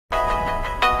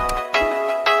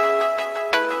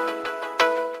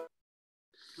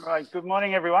Right, good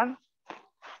morning, everyone.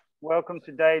 Welcome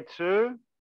to day 2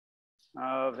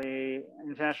 of the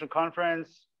International Conference,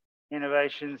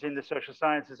 Innovations in the Social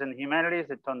Sciences and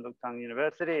Humanities at Tonduk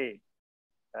University.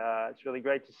 It's really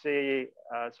great to see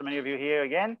so many of you here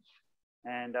again.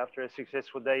 And after a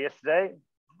successful day yesterday,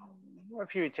 a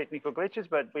few technical glitches,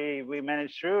 but we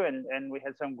managed through and we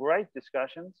had some great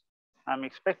discussions. I'm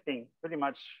expecting pretty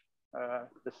much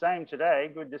the same today,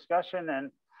 good discussion.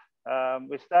 And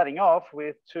we're starting off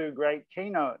with 2 great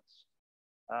keynotes.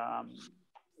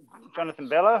 Jonathan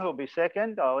Bella, who'll be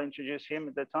second, I'll introduce him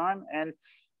at the time. And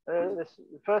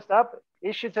first up,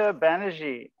 Ishita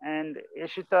Banerjee. And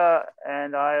Ishita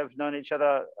and I have known each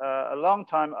other a long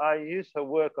time. I use her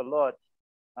work a lot,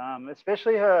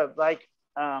 especially her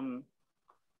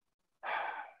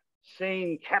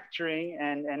scene capturing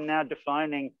and now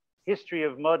defining history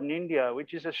of modern India,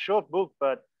 which is a short book,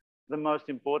 but the most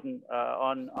important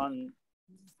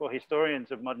for historians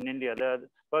of modern India,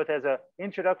 both as an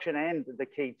introduction and the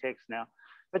key text now.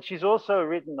 But she's also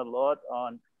written a lot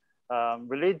on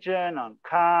religion, on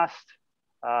caste,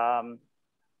 a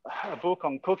book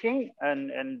on cooking,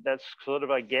 and that's sort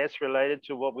of, I guess, related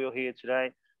to what we'll hear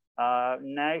today.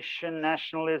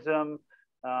 Nationalism,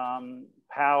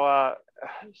 power,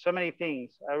 so many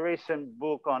things. A recent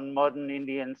book on modern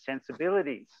Indian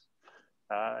sensibilities,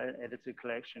 edited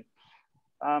collection.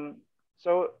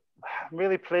 So I'm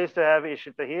really pleased to have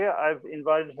Ishita here. I've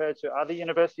invited her to other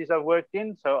universities I've worked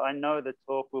in, so I know the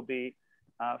talk will be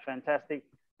fantastic.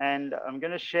 And I'm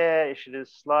going to share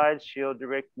Ishita's slides. She'll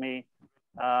direct me.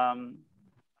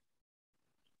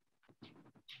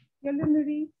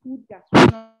 Culinary food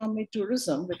gastronomy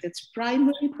tourism, with its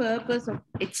primary purpose of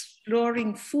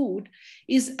exploring food,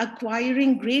 is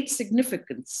acquiring great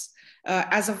significance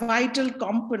as a vital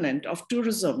component of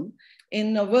tourism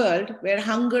in a world where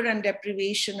hunger and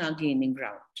deprivation are gaining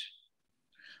ground.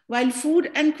 While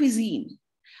food and cuisine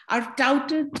are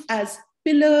touted as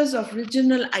pillars of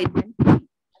regional identity and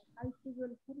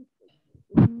cultural heritage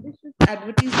in ambitious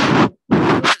advertisements of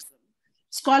tourism,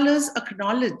 scholars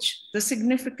acknowledge the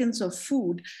significance of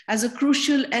food as a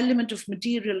crucial element of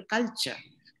material culture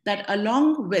that,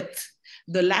 along with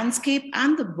the landscape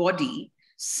and the body,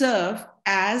 serve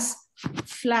as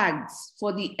flags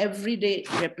for the everyday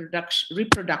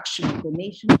reproduction of the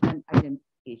nation and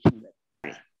identification.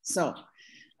 So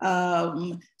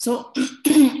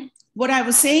what I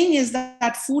was saying is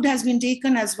that food has been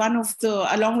taken as one of the,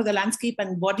 along with the landscape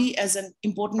and body, as an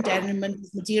important element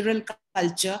of material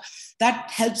culture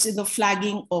that helps in the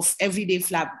flagging of everyday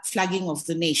flagging of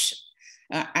the nation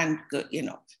and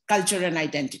culture and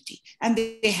identity. And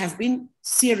they have been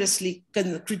seriously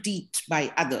critiqued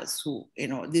by others who,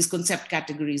 these concept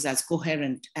categories as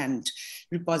coherent and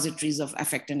repositories of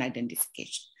affect and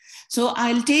identification. So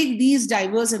I'll take these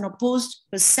diverse and opposed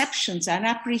perceptions and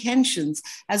apprehensions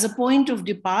as a point of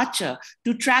departure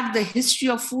to track the history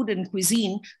of food and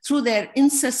cuisine through their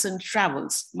incessant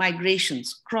travels,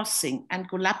 migrations, crossing and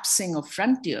collapsing of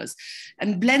frontiers,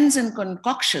 and blends and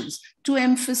concoctions to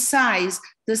emphasize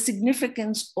the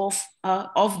significance of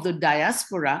the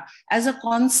diaspora as a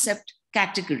concept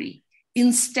category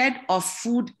instead of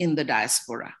food in the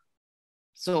diaspora.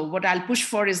 So what I'll push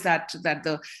for is that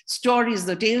the stories,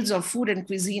 the tales of food and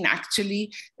cuisine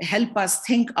actually help us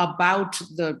think about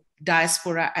the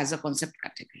diaspora as a concept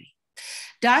category.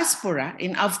 Diaspora,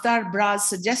 in Avtar Bra's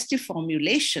suggestive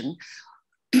formulation,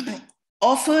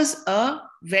 offers a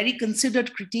very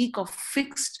considered critique of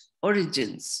fixed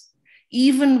origins,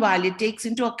 even while it takes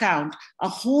into account a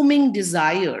homing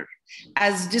desire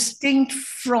as distinct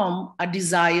from a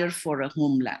desire for a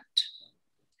homeland.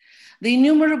 The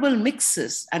innumerable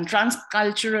mixes and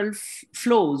transcultural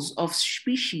flows of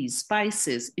species,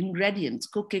 spices, ingredients,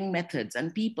 cooking methods,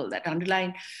 and people that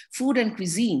underline food and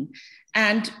cuisine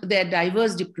and their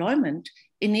diverse deployment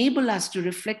enable us to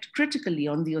reflect critically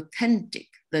on the authentic,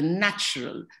 the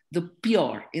natural, the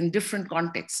pure in different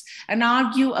contexts, and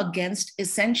argue against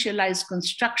essentialized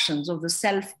constructions of the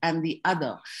self and the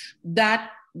other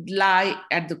that lie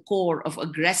at the core of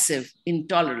aggressive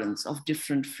intolerance of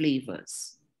different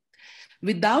flavors.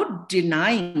 Without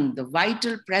denying the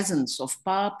vital presence of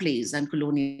power plays and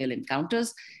colonial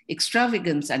encounters,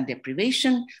 extravagance and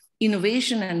deprivation,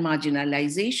 innovation and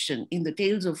marginalization in the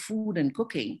tales of food and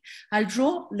cooking, I'll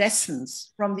draw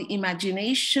lessons from the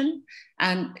imagination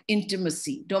and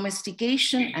intimacy,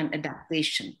 domestication and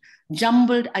adaptation,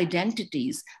 jumbled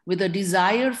identities with a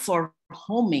desire for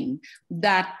homing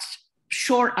that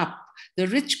shore up the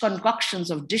rich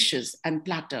concoctions of dishes and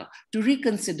platter to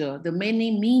reconsider the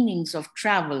many meanings of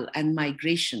travel and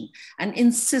migration and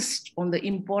insist on the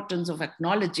importance of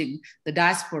acknowledging the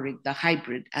diasporic, the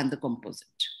hybrid, and the composite.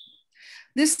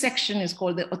 This section is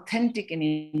called the Authentic in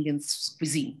Indian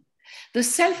Cuisine. The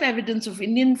self-evidence of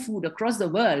Indian food across the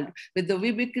world with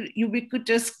the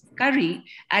ubiquitous curry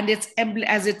and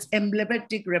as its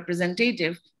emblematic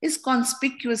representative is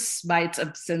conspicuous by its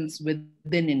absence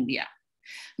within India.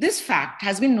 This fact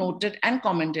has been noted and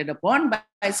commented upon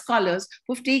by scholars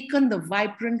who've taken the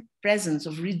vibrant presence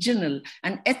of regional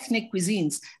and ethnic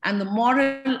cuisines and the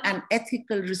moral and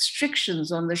ethical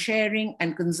restrictions on the sharing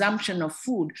and consumption of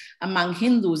food among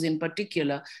Hindus in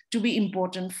particular to be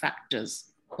important factors,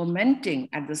 commenting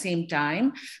at the same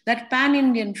time that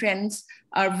pan-Indian trends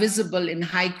are visible in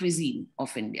high cuisine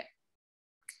of India.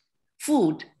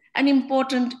 Food, an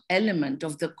important element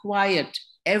of the quiet,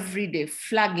 everyday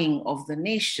flagging of the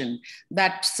nation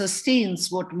that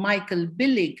sustains what Michael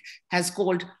Billig has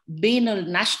called banal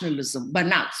nationalism,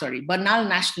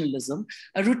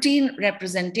 a routine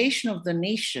representation of the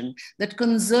nation that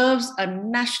conserves a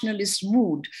nationalist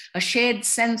mood, a shared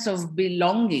sense of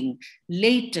belonging,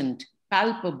 latent,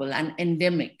 palpable, and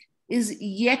endemic, is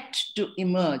yet to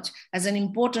emerge as an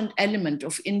important element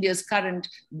of India's current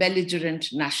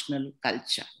belligerent national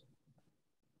culture.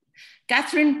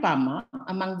 Catherine Palmer,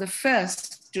 among the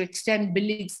first to extend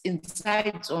Billig's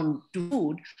insights on to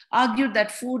food, argued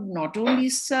that food not only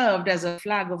served as a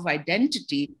flag of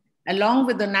identity, along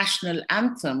with the national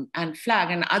anthem and flag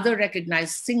and other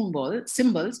recognized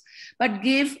symbols, but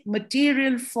gave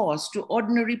material force to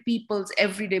ordinary people's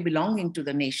everyday belonging to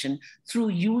the nation through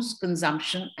use,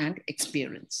 consumption, and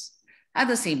experience. At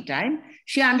the same time,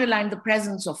 she underlined the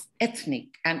presence of ethnic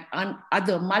and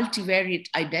other multivariate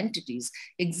identities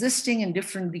existing in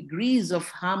different degrees of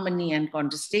harmony and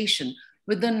contestation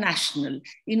with the national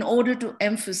in order to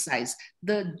emphasize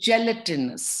the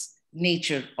gelatinous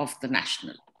nature of the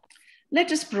national.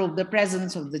 Let us probe the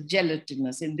presence of the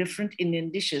gelatinous in different Indian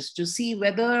dishes to see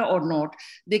whether or not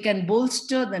they can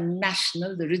bolster the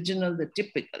national, the regional, the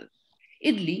typical.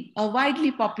 Idli, a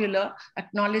widely popular,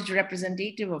 acknowledged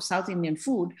representative of South Indian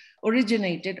food,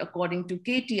 originated, according to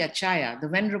K.T. Achaya, the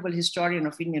venerable historian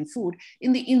of Indian food,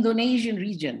 in the Indonesian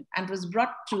region and was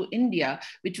brought to India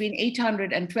between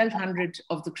 800 and 1200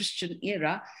 of the Christian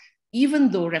era, even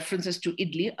though references to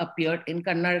idli appeared in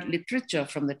Kannada literature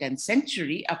from the 10th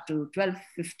century up to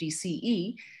 1250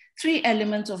 CE. Three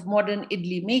elements of modern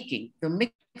idli making, the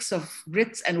mix of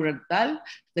grits and urad dal,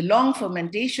 the long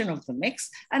fermentation of the mix,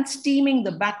 and steaming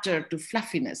the batter to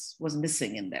fluffiness was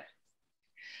missing in them.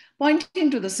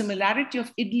 Pointing to the similarity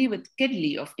of idli with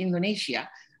kedli of Indonesia,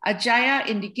 Achaya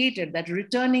indicated that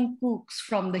returning cooks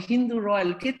from the Hindu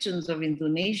royal kitchens of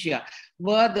Indonesia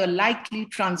were the likely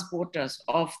transporters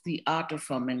of the art of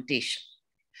fermentation.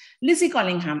 Lizzie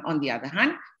Collingham, on the other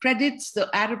hand, credits the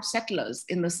Arab settlers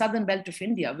in the southern belt of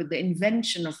India with the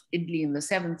invention of idli in the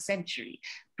 7th century,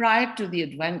 prior to the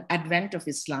advent of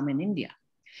Islam in India.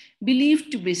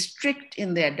 Believed to be strict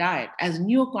in their diet as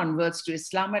new converts to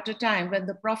Islam at a time when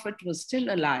the Prophet was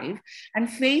still alive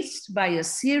and faced by a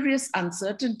serious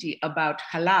uncertainty about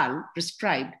halal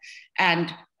prescribed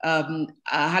and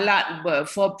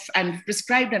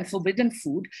prescribed and forbidden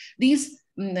food, these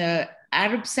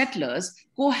Arab settlers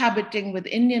cohabiting with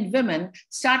Indian women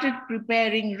started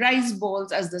preparing rice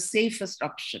balls as the safest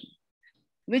option,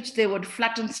 which they would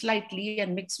flatten slightly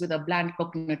and mix with a bland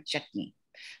coconut chutney.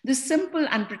 This simple,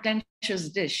 unpretentious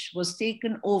dish was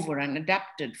taken over and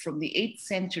adapted from the 8th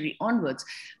century onwards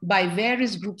by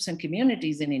various groups and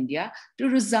communities in India to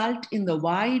result in the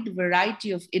wide variety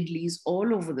of idlis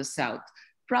all over the South,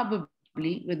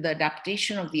 probably with the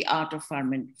adaptation of the art of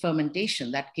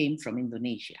fermentation that came from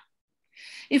Indonesia.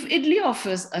 If idli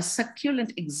offers a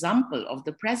succulent example of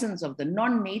the presence of the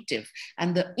non-native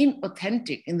and the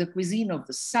inauthentic in the cuisine of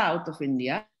the south of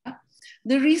India,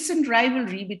 the recent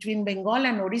rivalry between Bengal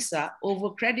and Orissa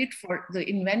over credit for the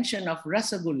invention of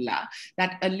rasagulla,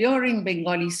 that alluring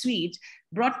Bengali sweet,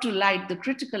 brought to light the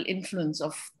critical influence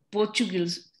of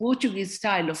Portuguese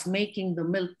style of making the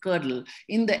milk curdle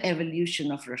in the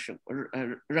evolution of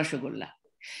rasagulla.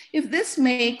 If this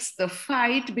makes the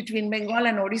fight between Bengal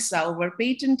and Orissa over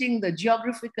patenting the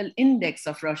geographical index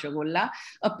of rasagulla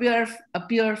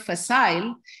appear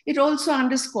facile, it also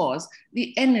underscores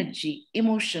the energy,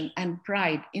 emotion, and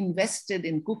pride invested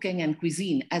in cooking and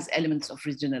cuisine as elements of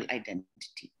regional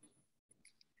identity.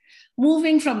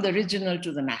 Moving from the regional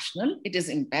to the national, it is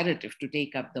imperative to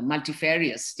take up the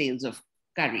multifarious tales of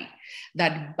curry,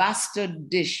 that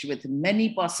bastard dish with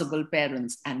many possible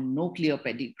parents and no clear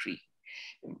pedigree,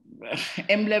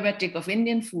 emblematic of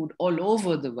Indian food all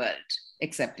over the world,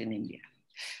 except in India.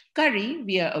 Curry,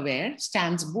 we are aware,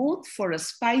 stands both for a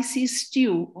spicy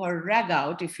stew or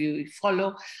ragout, if you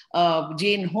follow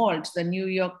Jane Holt, the New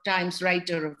York Times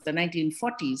writer of the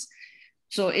 1940s,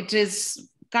 So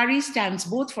curry stands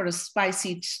both for a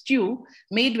spicy stew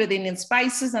made with Indian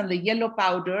spices, and the yellow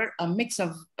powder, a mix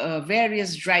of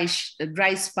various dry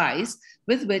spice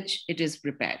with which it is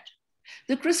prepared.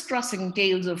 The crisscrossing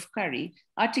tales of curry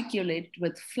articulate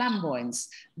with flamboyance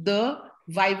the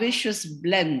vivacious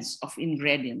blends of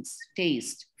ingredients,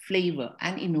 taste, flavor,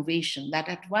 and innovation that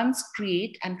at once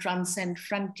create and transcend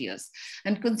frontiers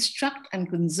and construct and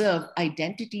conserve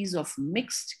identities of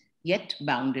mixed yet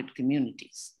bounded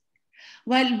communities.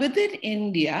 While within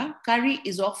India, curry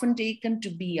is often taken to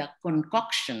be a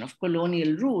concoction of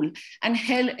colonial rule and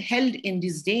held in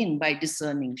disdain by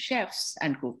discerning chefs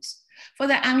and cooks. For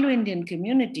the Anglo-Indian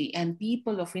community and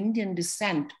people of Indian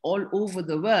descent all over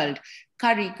the world,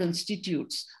 curry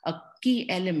constitutes a key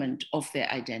element of their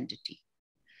identity.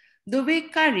 The way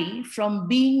curry, from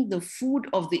being the food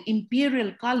of the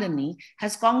imperial colony,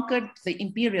 has conquered the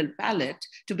imperial palate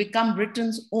to become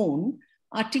Britain's own,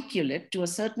 articulate to a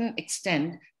certain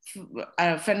extent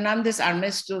Fernandez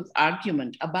Armesto's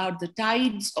argument about the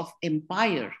tides of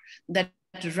empire that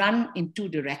run in two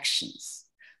directions.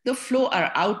 The flow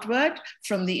are outward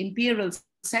from the imperial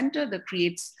center that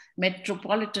creates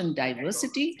metropolitan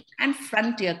diversity and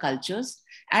frontier cultures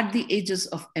at the edges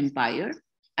of empire,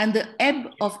 and the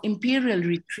ebb of imperial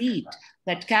retreat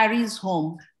that carries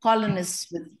home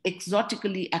colonists with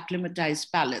exotically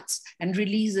acclimatized palates and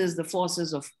releases the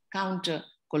forces of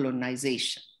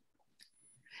counter-colonization.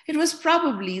 It was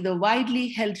probably the widely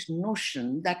held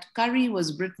notion that curry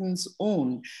was Britain's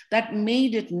own that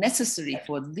made it necessary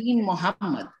for Deen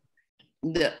Muhammad,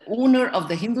 the owner of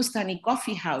the Hindustani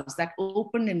coffee house that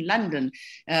opened in London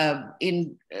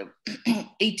in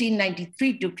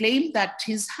 1893, to claim that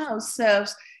his house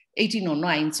serves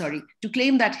 1809, sorry, to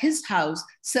claim that his house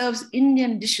serves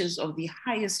Indian dishes of the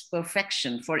highest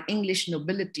perfection for English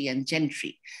nobility and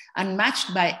gentry,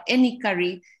 unmatched by any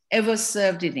curry ever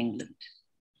served in England.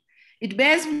 It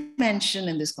bears mention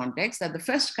in this context that the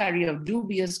first curry of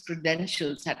dubious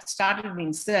credentials had started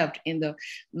being served in the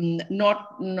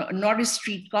Norris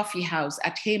Street Coffee House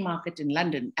at Haymarket in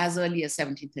London as early as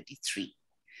 1733.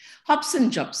 Hobson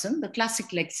Jobson, the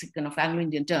classic lexicon of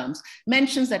Anglo-Indian terms,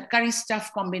 mentions that curry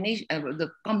stuff combination,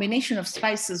 the combination of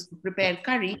spices to prepare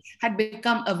curry had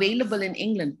become available in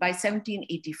England by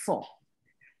 1784.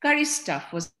 Curry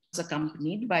stuff was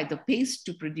accompanied by the paste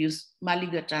to produce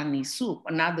Maligatani soup,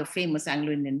 another famous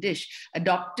Anglo-Indian dish,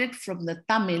 adopted from the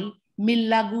Tamil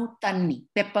Millagu Tanni,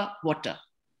 pepper water.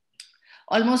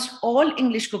 Almost all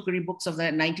English cookery books of the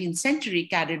 19th century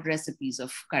carried recipes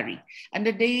of curry, and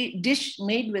a dish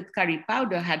made with curry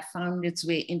powder had found its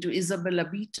way into Isabella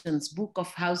Beeton's Book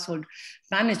of Household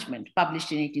Management,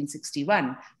 published in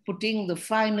 1861, putting the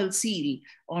final seal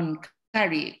on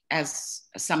curry as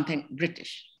something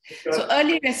British. So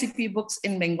early recipe books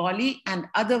in Bengali and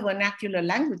other vernacular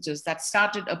languages that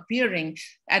started appearing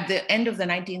at the end of the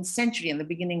 19th century and the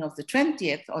beginning of the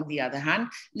 20th, on the other hand,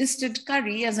 listed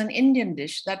curry as an Indian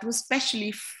dish that was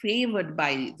specially favored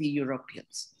by the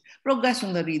Europeans. Pragya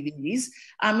Sundari Devi's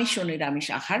Amish o Niramish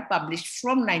Ahar, published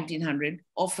from 1900,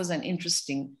 offers an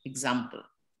interesting example.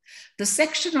 The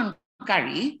section on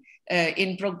curry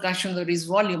in Pragya Sundari's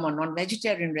volume on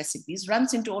non-vegetarian recipes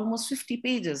runs into almost 50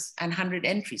 pages and 100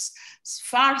 entries,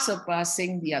 far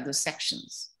surpassing the other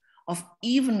sections. Of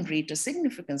even greater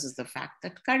significance is the fact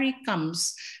that curry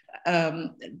comes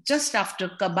just after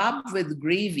kebab with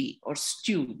gravy or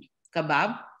stew,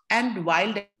 kebab and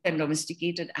wild and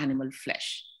domesticated animal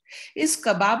flesh. Is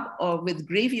kebab or with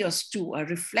gravy or stew a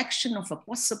reflection of a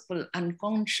possible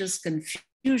unconscious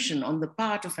confusion on the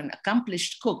part of an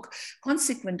accomplished cook,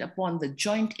 consequent upon the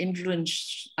joint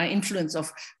influence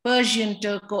of Persian,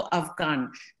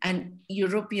 Turco-Afghan, and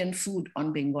European food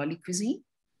on Bengali cuisine?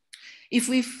 If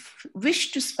we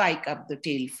wish to spike up the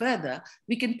tale further,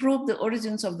 we can probe the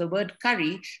origins of the word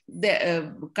curry,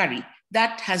 curry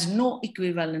that has no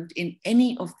equivalent in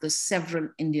any of the several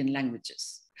Indian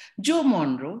languages. Joe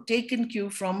Monroe, taken cue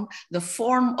from The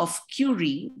Form of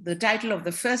Curie, the title of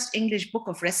the first English book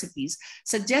of recipes,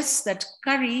 suggests that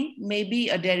curry may be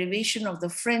a derivation of the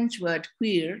French word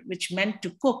cuire, which meant to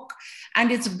cook,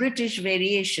 and its British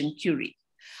variation, curry.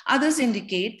 Others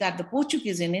indicate that the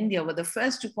Portuguese in India were the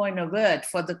first to coin a word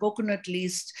for the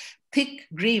coconut-laced thick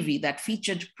gravy that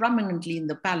featured prominently in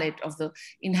the palate of the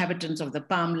inhabitants of the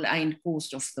palm-lined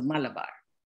coast of the Malabar.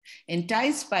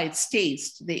 Enticed by its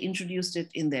taste, they introduced it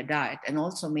in their diet and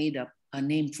also made up a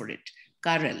name for it,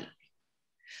 Karel.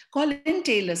 Colin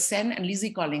Taylor Sen and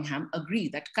Lizzie Collingham agree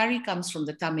that curry comes from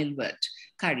the Tamil word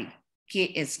curry,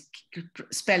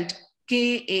 spelled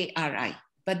K-A-R-I,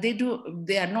 but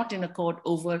they are not in accord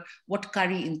over what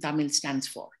curry in Tamil stands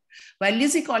for. While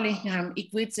Lizzie Collingham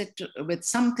equates it with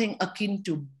something akin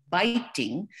to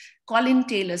biting, Colin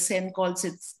Taylor Sen calls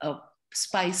it a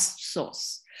spice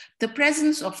sauce. The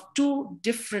presence of two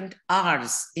different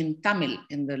R's in Tamil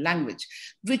in the language,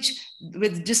 which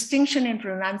with distinction in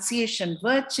pronunciation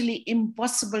virtually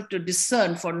impossible to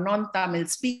discern for non-Tamil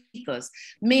speakers,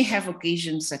 may have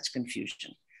occasioned such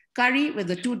confusion. Curry with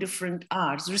the two different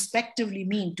R's respectively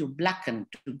mean to blacken,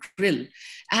 to grill,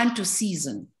 and to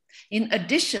season. In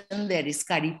addition, there is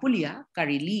curry pulia,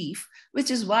 curry leaf,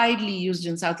 which is widely used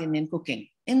in South Indian cooking.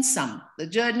 In sum, the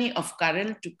journey of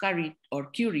curry to curry or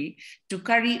curry to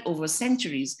curry over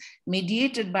centuries,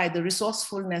 mediated by the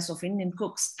resourcefulness of Indian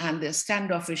cooks and their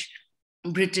standoffish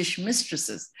British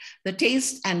mistresses, the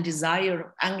taste and desire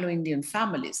of Anglo-Indian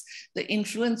families, the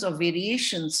influence of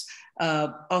variations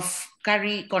of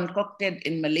curry concocted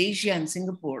in Malaysia and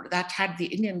Singapore that had the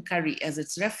Indian curry as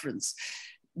its reference,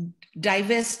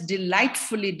 diverse,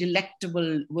 delightfully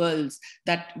delectable worlds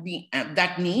that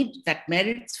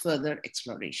merits further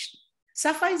exploration.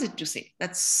 Suffice it to say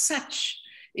that such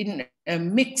a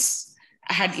mix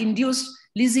had induced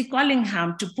Lizzie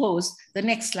Collingham to pose, the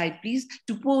next slide please,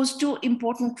 to pose two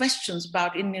important questions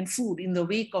about Indian food in the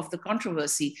wake of the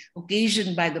controversy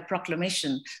occasioned by the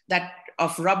proclamation that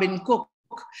of Robin Cook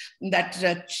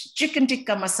that chicken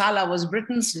tikka masala was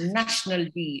Britain's national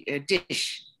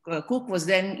dish. Cook was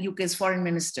then UK's foreign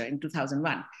minister in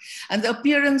 2001. And the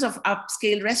appearance of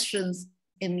upscale restaurants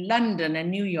in London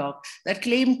and New York that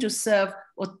claimed to serve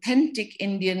authentic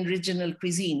Indian regional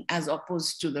cuisine as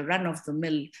opposed to the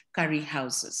run-of-the-mill curry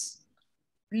houses.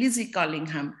 Lizzie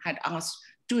Collingham had asked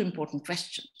two important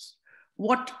questions.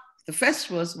 The first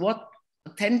was what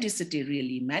authenticity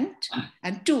really meant,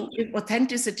 and two, if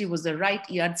authenticity was the right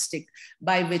yardstick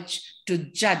by which to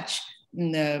judge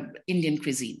Indian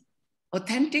cuisine.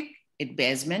 Authentic, it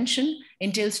bears mention,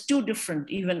 entails two different,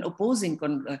 even opposing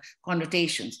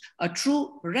connotations: a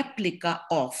true replica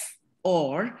of,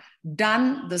 or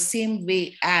done the same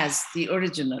way as the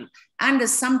original, and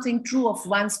as something true of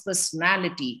one's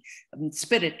personality,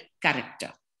 spirit,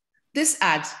 character. This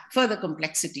adds further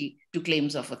complexity to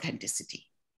claims of authenticity.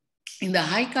 In the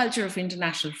high culture of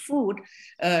international food,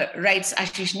 writes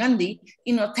Ashish Nandi,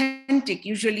 inauthentic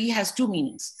usually has two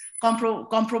meanings.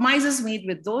 Compromises made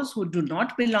with those who do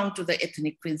not belong to the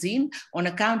ethnic cuisine on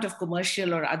account of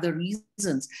commercial or other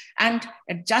reasons, and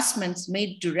adjustments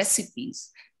made to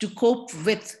recipes to cope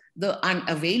with the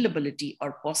unavailability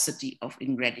or paucity of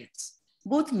ingredients.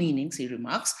 Both meanings, he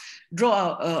remarks,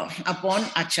 draw upon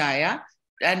achaya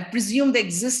and presume the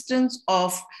existence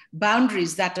of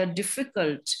boundaries that are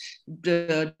difficult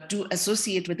to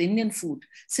associate with Indian food,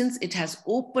 since it has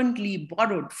openly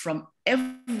borrowed from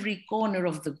every corner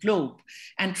of the globe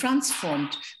and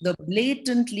transformed the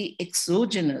blatantly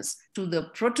exogenous to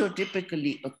the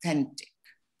prototypically authentic.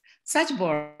 Such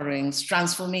borrowings,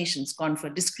 transformations confer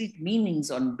discrete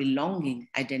meanings on belonging,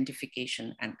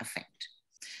 identification, and affect.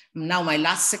 Now my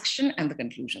last section and the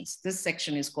conclusions. This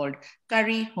section is called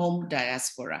Curry Home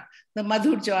Diaspora. The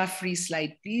Madhur Jaffrey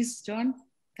slide, please, John.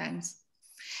 Thanks.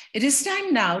 It is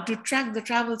time now to track the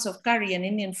travels of curry and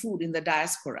Indian food in the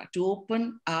diaspora to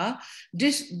open a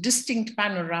distinct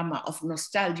panorama of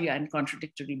nostalgia and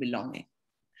contradictory belonging.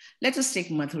 Let us take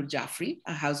Madhur Jaffrey,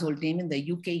 a household name in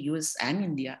the UK, US, and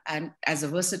India, and as a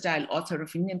versatile author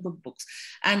of Indian cookbooks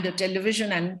and a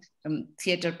television and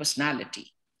theater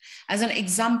personality. As an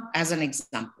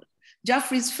example,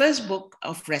 Jaffrey's first book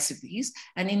of recipes,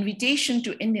 An Invitation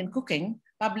to Indian Cooking,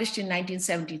 published in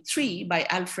 1973 by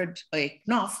Alfred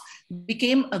Knopf,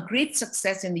 became a great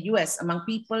success in the US among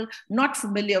people not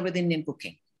familiar with Indian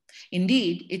cooking.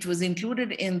 Indeed, it was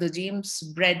included in the James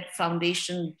Bread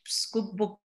Foundation's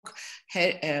cookbook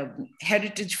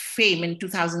Heritage Fame in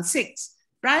 2006.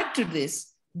 Prior to this,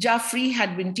 Jaffrey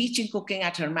had been teaching cooking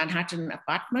at her Manhattan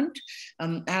apartment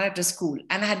and at a school,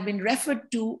 and had been referred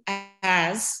to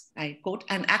as, I quote,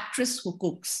 an actress who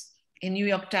cooks in a New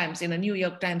York Times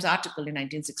article in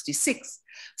 1966,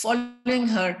 following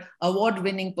her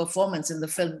award-winning performance in the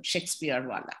film Shakespeare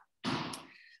Wala.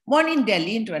 Born in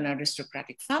Delhi into an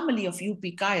aristocratic family of UP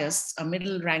Kayas, a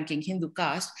middle-ranking Hindu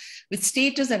caste with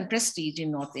status and prestige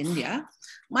in North India,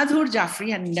 Madhur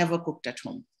Jaffrey had never cooked at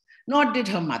home, nor did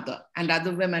her mother and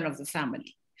other women of the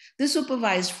family. They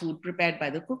supervised food prepared by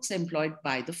the cooks employed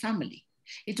by the family.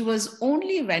 It was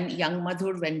only when young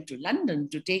Madhur went to London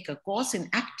to take a course in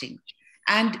acting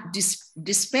and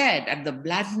despaired at the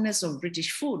blandness of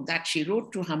British food that she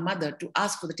wrote to her mother to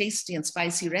ask for the tasty and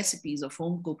spicy recipes of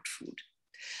home-cooked food.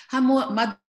 Her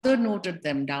mother noted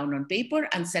them down on paper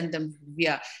and sent them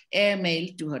via airmail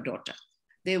to her daughter.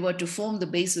 They were to form the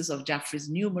basis of Jaffrey's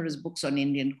numerous books on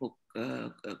Indian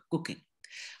cooking.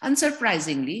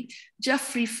 Unsurprisingly,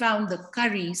 Jaffrey found the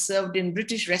curry served in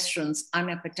British restaurants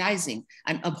unappetizing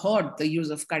and abhorred the use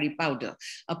of curry powder,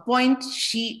 a point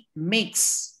she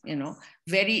makes,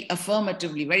 very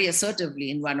affirmatively, very assertively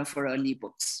in one of her early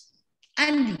books.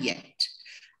 And yet,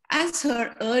 as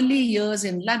her early years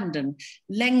in London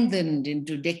lengthened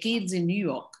into decades in New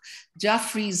York,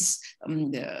 Jaffrey's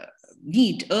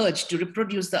urge to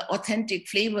reproduce the authentic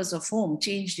flavors of home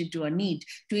changed into a need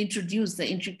to introduce the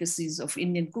intricacies of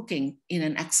Indian cooking in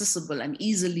an accessible and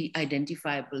easily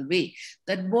identifiable way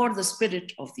that bore the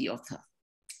spirit of the author.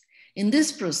 In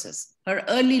this process, her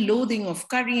early loathing of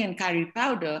curry and curry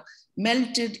powder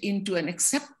melted into an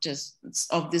acceptance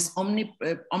of this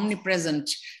omnipresent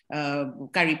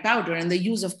curry powder and the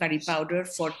use of curry powder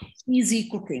for easy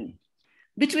cooking.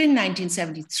 Between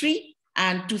 1973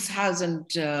 and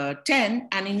 2010,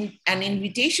 an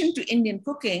invitation to Indian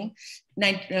cooking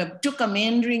took a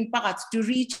meandering path to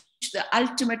reach the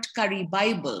ultimate curry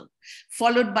Bible,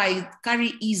 followed by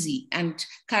Curry Easy and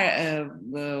Curry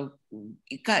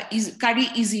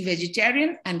Easy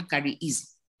Vegetarian and Curry Easy.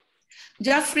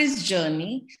 Jaffrey's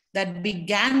journey that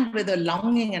began with a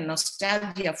longing and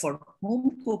nostalgia for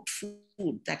home-cooked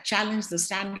food that challenged the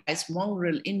standardized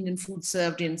mongrel Indian food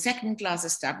served in second-class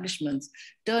establishments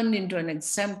turned into an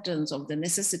acceptance of the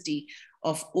necessity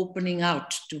of opening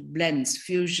out to blends,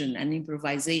 fusion, and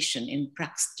improvisation in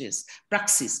praxis,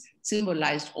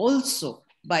 symbolized also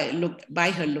by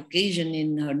her location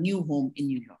in her new home in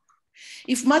New York.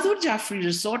 If Madhur Jaffrey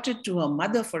resorted to her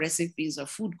mother for recipes of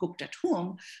food cooked at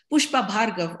home, Pushpa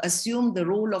Bhargav assumed the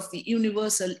role of the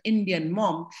universal Indian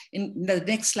mom. In the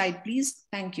next slide, please.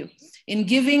 Thank you. In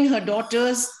giving her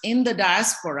daughters in the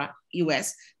diaspora,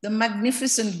 US, the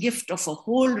magnificent gift of a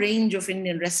whole range of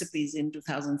Indian recipes in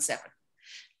 2007.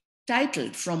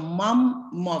 Titled From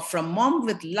Mom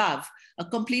with Love, a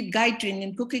complete guide to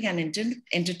Indian cooking and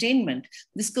entertainment,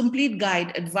 this complete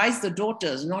guide advised the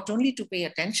daughters not only to pay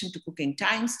attention to cooking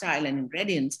time, style, and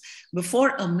ingredients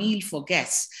before a meal for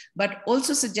guests, but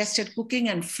also suggested cooking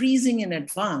and freezing in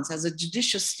advance as a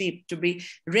judicious step to be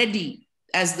ready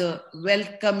as the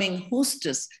welcoming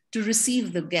hostess to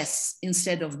receive the guests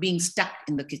instead of being stuck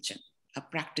in the kitchen. A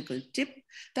practical tip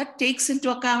that takes into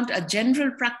account a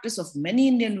general practice of many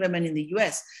Indian women in the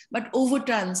US, but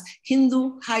overturns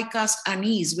Hindu high caste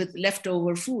unease with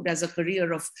leftover food as a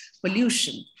career of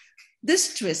pollution.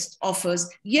 This twist offers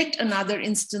yet another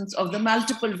instance of the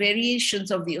multiple variations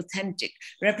of the authentic,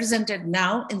 represented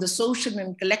now in the social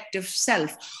and collective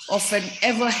self of an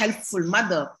ever helpful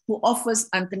mother who offers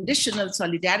unconditional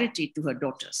solidarity to her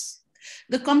daughters.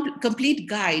 The complete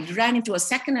guide ran into a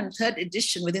second and third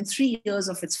edition within 3 years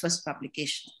of its first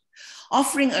publication.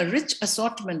 Offering a rich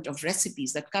assortment of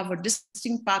recipes that cover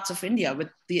distinct parts of India with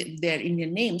their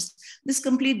Indian names, this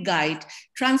complete guide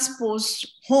transposed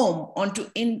home onto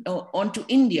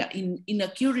India in a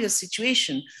curious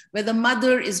situation where the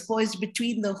mother is poised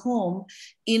between the home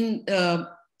in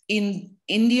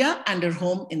India and her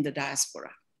home in the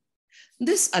diaspora.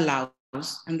 This allows,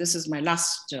 and this is my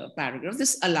last paragraph,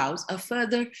 this allows a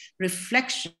further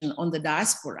reflection on the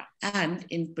diaspora and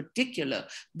in particular,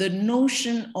 the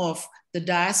notion of the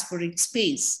diasporic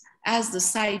space as the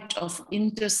site of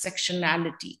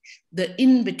intersectionality, the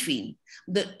in-between,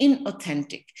 the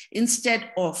inauthentic,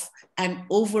 instead of an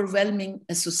overwhelming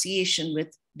association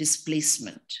with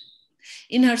displacement.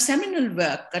 In her seminal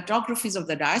work, Cartographies of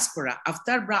the Diaspora,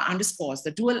 Avtar Bra underscores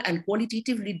the dual and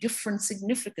qualitatively different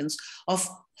significance of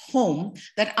home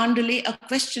that underlay a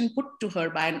question put to her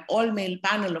by an all-male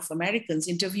panel of Americans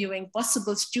interviewing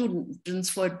possible students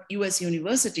for US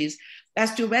universities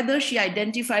as to whether she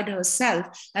identified herself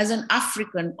as an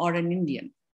African or an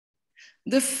Indian.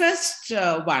 The first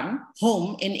one,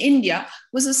 home in India,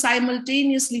 was a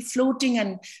simultaneously floating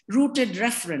and rooted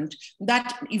referent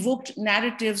that evoked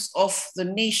narratives of the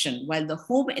nation, while the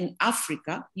home in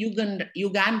Africa,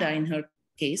 Uganda in her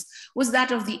case, was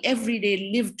that of the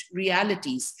everyday lived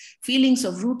realities, feelings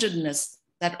of rootedness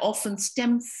that often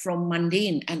stem from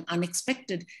mundane and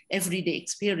unexpected everyday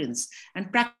experience,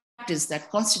 and practice that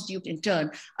constitute in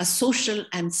turn a social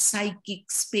and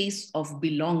psychic space of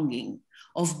belonging,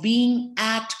 of being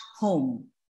at home.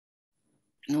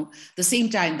 The same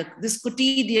time, this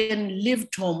quotidian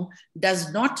lived home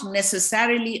does not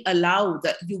necessarily allow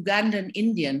the Ugandan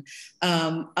Indian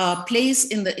a place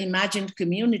in the imagined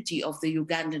community of the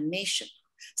Ugandan nation,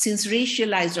 since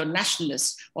racialized or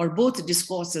nationalist or both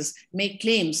discourses make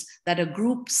claims that a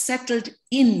group settled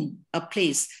in a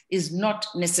place is not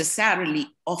necessarily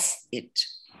of it.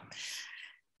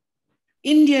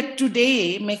 India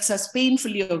today makes us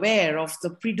painfully aware of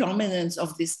the predominance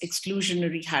of this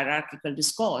exclusionary hierarchical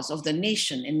discourse of the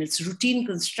nation in its routine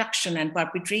construction and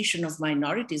perpetration of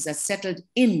minorities as settled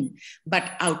in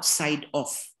but outside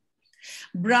of.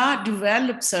 Bra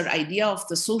develops her idea of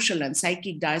the social and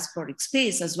psychic diasporic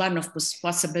space as one of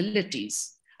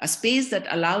possibilities, a space that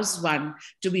allows one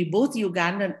to be both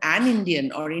Ugandan and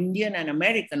Indian, or Indian and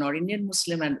American, or Indian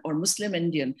Muslim and or Muslim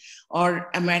Indian, or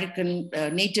American,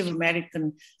 Native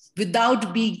American,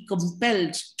 without being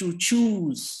compelled to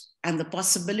choose, and the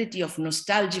possibility of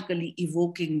nostalgically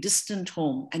evoking distant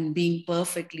home and being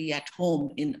perfectly at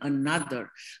home in another,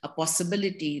 a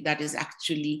possibility that is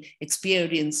actually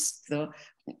experienced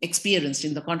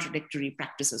in the contradictory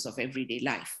practices of everyday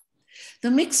life.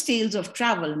 The mixed tales of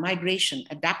travel, migration,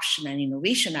 adaptation, and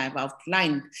innovation I have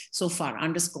outlined so far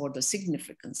underscore the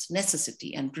significance,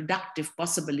 necessity, and productive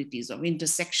possibilities of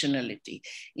intersectionality,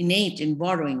 innate in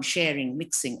borrowing, sharing,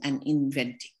 mixing, and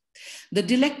inventing. The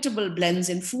delectable blends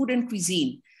in food and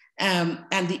cuisine,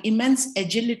 and the immense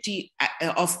agility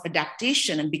of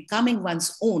adaptation and becoming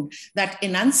one's own that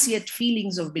enunciate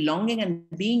feelings of belonging and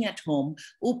being at home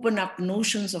open up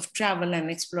notions of travel and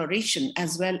exploration,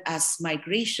 as well as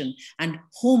migration and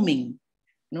homing,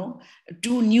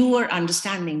 to newer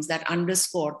understandings that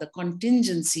underscore the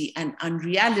contingency and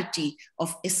unreality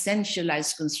of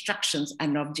essentialized constructions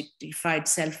and objectified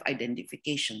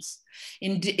self-identifications.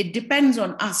 It depends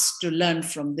on us to learn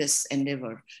from this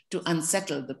endeavor to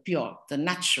unsettle the pure, the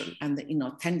natural, and the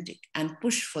inauthentic, and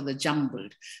push for the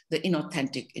jumbled, the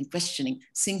inauthentic, in questioning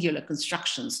singular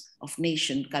constructions of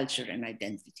nation, culture, and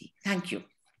identity. Thank you.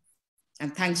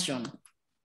 And thanks, John.